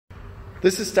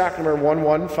This is stock number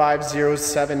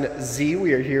 11507Z.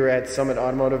 We are here at Summit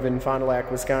Automotive in Fond du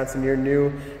Lac, Wisconsin, your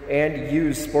new and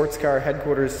used sports car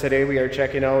headquarters. Today we are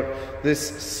checking out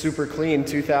this super clean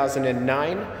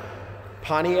 2009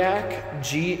 Pontiac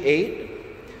G8.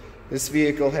 This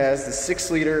vehicle has the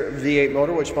 6-liter V8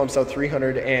 motor, which pumps out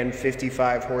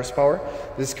 355 horsepower.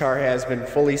 This car has been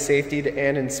fully safetied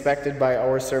and inspected by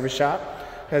our service shop.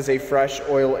 Has a fresh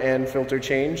oil and filter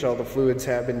change. All the fluids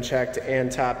have been checked and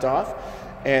topped off.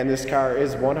 And this car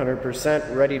is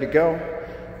 100% ready to go.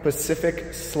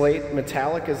 Pacific Slate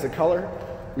Metallic is the color.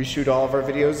 We shoot all of our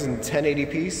videos in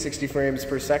 1080p, 60 frames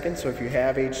per second. So if you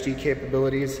have HD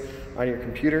capabilities on your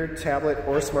computer, tablet,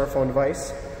 or smartphone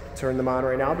device, turn them on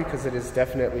right now, because it is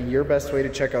definitely your best way to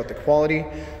check out the quality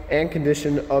and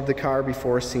condition of the car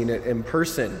before seeing it in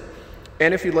person.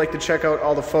 And if you'd like to check out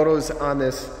all the photos on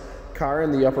this car,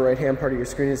 in the upper right hand part of your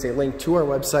screen is a link to our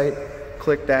website.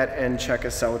 Click that and check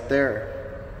us out there.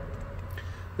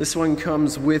 This one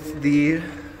comes with the, I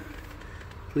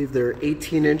believe they're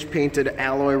 18-inch painted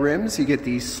alloy rims. You get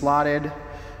the slotted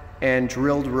and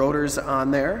drilled rotors on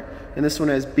there. And this one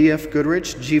has BF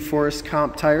Goodrich G-Force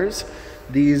comp tires.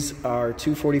 These are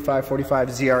 245/45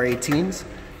 ZR18s,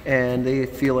 and they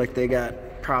feel like they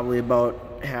got probably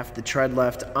about half the tread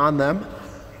left on them.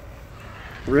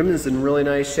 Rim is in really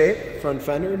nice shape. Front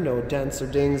fender, no dents or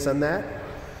dings on that.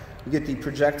 You get the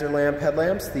projector lamp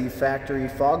headlamps, the factory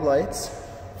fog lights.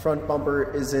 Front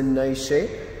bumper is in nice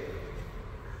shape.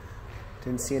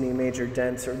 Didn't see any major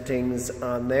dents or dings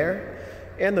on there.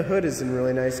 And the hood is in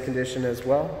really nice condition as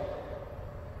well.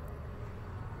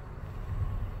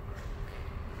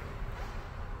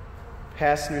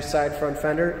 Passenger side front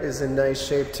fender is in nice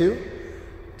shape too.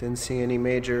 Didn't see any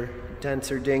major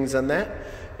dents or dings on that.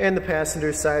 And the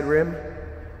passenger side rim,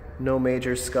 no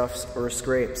major scuffs or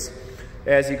scrapes.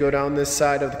 As you go down this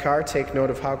side of the car, take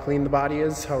note of how clean the body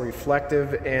is, how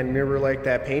reflective and mirror-like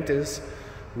that paint is.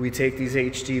 We take these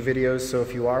HD videos, so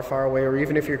if you are far away or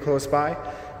even if you're close by,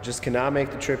 just cannot make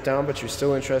the trip down, but you're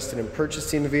still interested in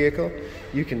purchasing the vehicle,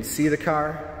 you can see the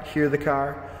car, hear the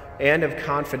car, and have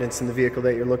confidence in the vehicle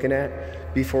that you're looking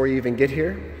at before you even get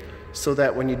here, so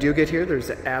that when you do get here,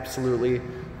 there's absolutely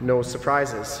no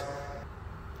surprises.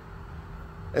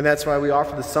 And that's why we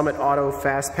offer the Summit Auto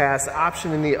Fast Pass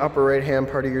option. In the upper right hand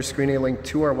part of your screen, a link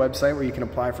to our website where you can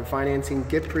apply for financing,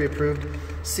 get pre-approved,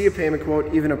 see a payment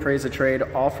quote, even appraise a trade,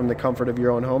 all from the comfort of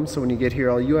your own home. So when you get here,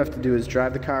 all you have to do is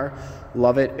drive the car,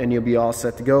 love it, and you'll be all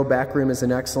set to go. Back rim is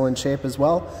in excellent shape as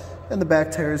well, and the back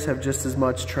tires have just as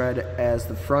much tread as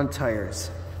the front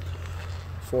tires.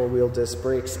 4-wheel disc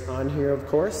brakes on here, of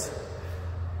course.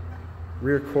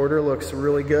 Rear quarter looks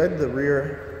really good. The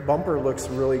rear bumper looks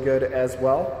really good as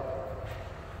well.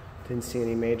 Didn't see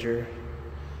any major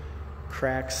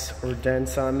cracks or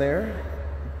dents on there.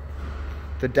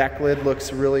 The deck lid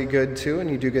looks really good too,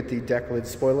 and you do get the deck lid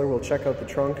spoiler. We'll check out the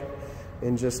trunk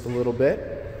in just a little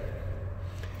bit.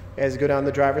 As you go down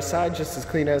the driver's side, just as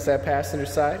clean as that passenger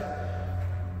side.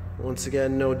 Once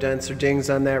again, no dents or dings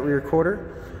on that rear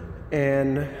quarter.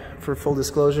 And for full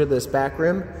disclosure, this back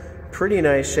rim, pretty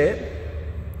nice shape.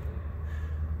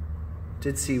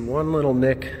 Did see one little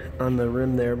nick on the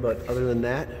rim there, but other than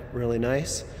that, really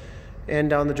nice.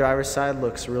 And down the driver's side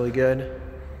looks really good.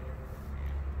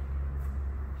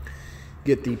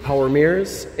 Get the power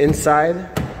mirrors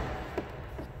inside.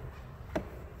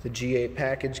 The G8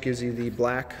 package gives you the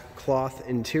black cloth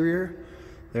interior.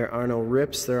 There are no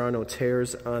rips, there are no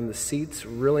tears on the seats.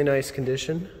 Really nice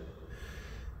condition.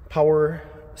 Power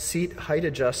seat height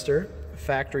adjuster,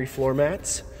 factory floor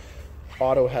mats,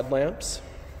 auto headlamps.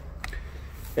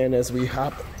 And as we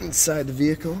hop inside the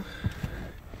vehicle, you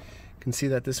can see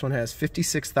that this one has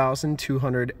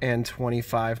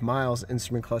 56,225 miles.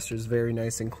 Instrument cluster is very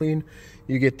nice and clean.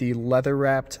 You get the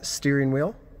leather-wrapped steering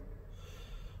wheel,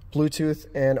 Bluetooth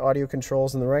and audio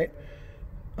controls on the right,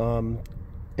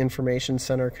 information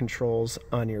center controls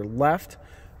on your left,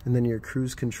 and then your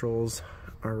cruise controls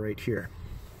are right here.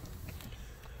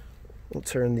 We'll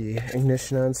turn the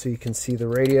ignition on so you can see the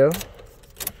radio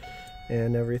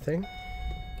and everything.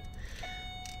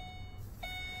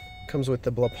 Comes with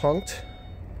the Blapunkt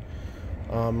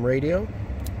radio.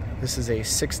 This is a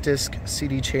 6-disc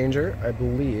CD changer, I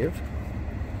believe.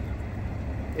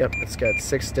 Yep, it's got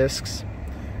 6 discs.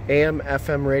 AM,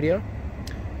 FM radio,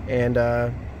 and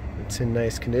it's in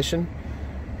nice condition.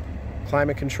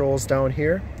 Climate controls down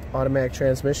here. Automatic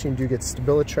transmission, you do get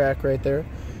Stabilitrak right there.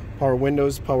 Power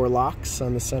windows, power locks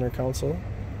on the center console.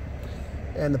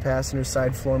 And the passenger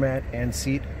side floor mat and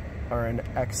seat are in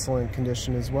excellent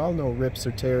condition as well. No rips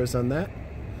or tears on that.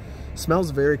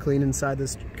 Smells very clean inside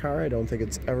this car. I don't think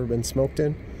it's ever been smoked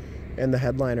in. And the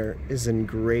headliner is in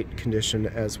great condition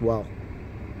as well.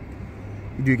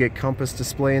 You do get compass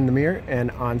display in the mirror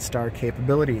and OnStar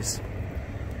capabilities.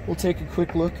 We'll take a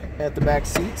quick look at the back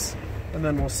seats and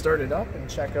then we'll start it up and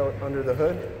check out under the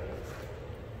hood.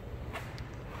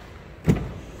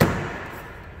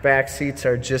 Back seats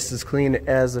are just as clean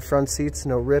as the front seats,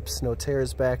 no rips, no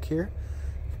tears back here.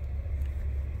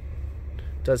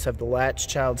 Does have the Latch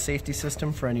child safety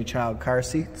system for any child car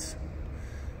seats.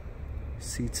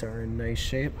 Seats are in nice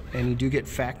shape, and you do get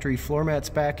factory floor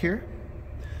mats back here.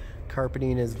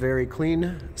 Carpeting is very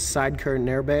clean, side curtain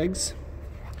airbags,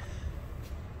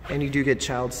 and you do get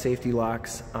child safety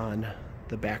locks on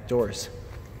the back doors.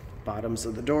 Bottoms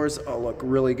of the doors all look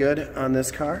really good on this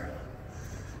car.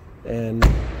 And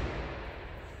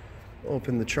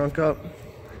open the trunk up,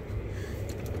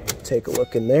 take a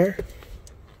look in there.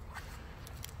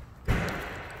 It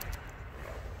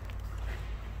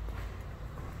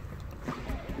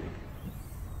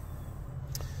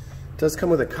does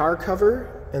come with a car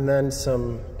cover and then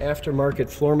some aftermarket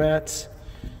floor mats,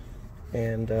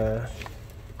 and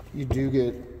you do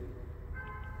get,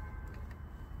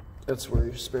 that's where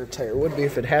your spare tire would be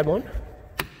if it had one.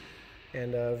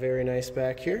 And very nice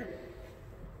back here.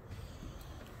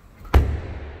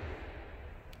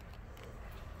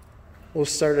 We'll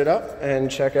start it up and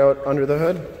check out under the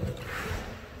hood.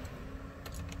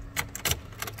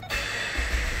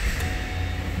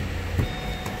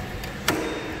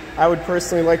 I would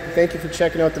personally like to thank you for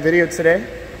checking out the video today.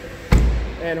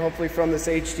 And hopefully from this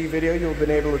HD video you'll have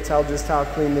been able to tell just how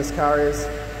clean this car is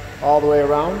all the way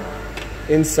around,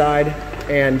 inside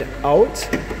and out.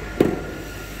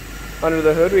 Under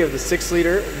the hood we have the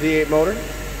 6-liter V8 motor.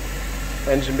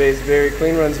 Engine bay is very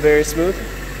clean, runs very smooth.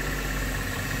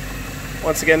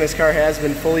 Once again, this car has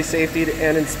been fully safetied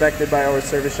and inspected by our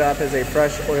service shop, has a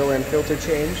fresh oil and filter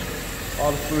change. All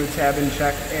the fluids have been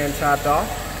checked and topped off.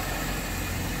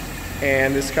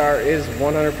 And this car is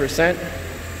 100%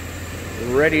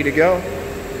 ready to go.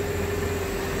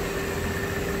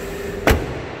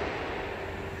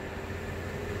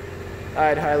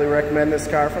 I'd highly recommend this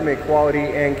car from a quality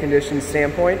and condition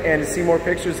standpoint. And to see more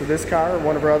pictures of this car or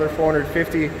one of our other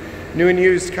 450 new and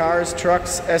used cars,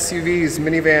 trucks, SUVs,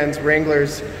 minivans,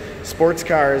 Wranglers, sports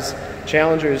cars,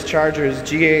 Challengers, Chargers,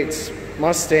 G8s,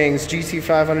 Mustangs,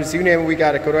 GT500s, you name it, we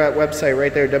got it. Go to that website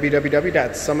right there,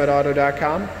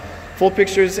 www.summitauto.com. Full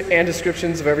pictures and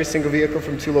descriptions of every single vehicle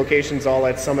from 2 locations, all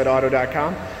at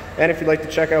summitauto.com. And if you'd like to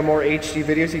check out more HD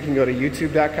videos, you can go to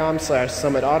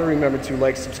youtube.com/summitauto. Remember to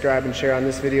like, subscribe, and share on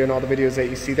this video and all the videos that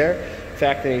you see there. In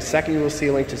fact, in a second, you will see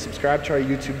a link to subscribe to our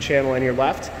YouTube channel on your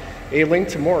left, a link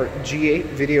to more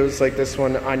G8 videos like this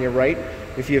one on your right.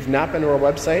 If you have not been to our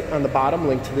website, on the bottom,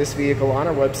 link to this vehicle on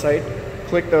our website.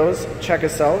 Click those, check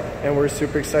us out, and we're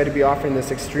super excited to be offering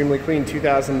this extremely clean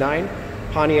 2009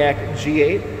 Pontiac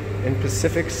G8 in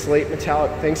Pacific Slate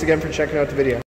Metallic. Thanks again for checking out the video.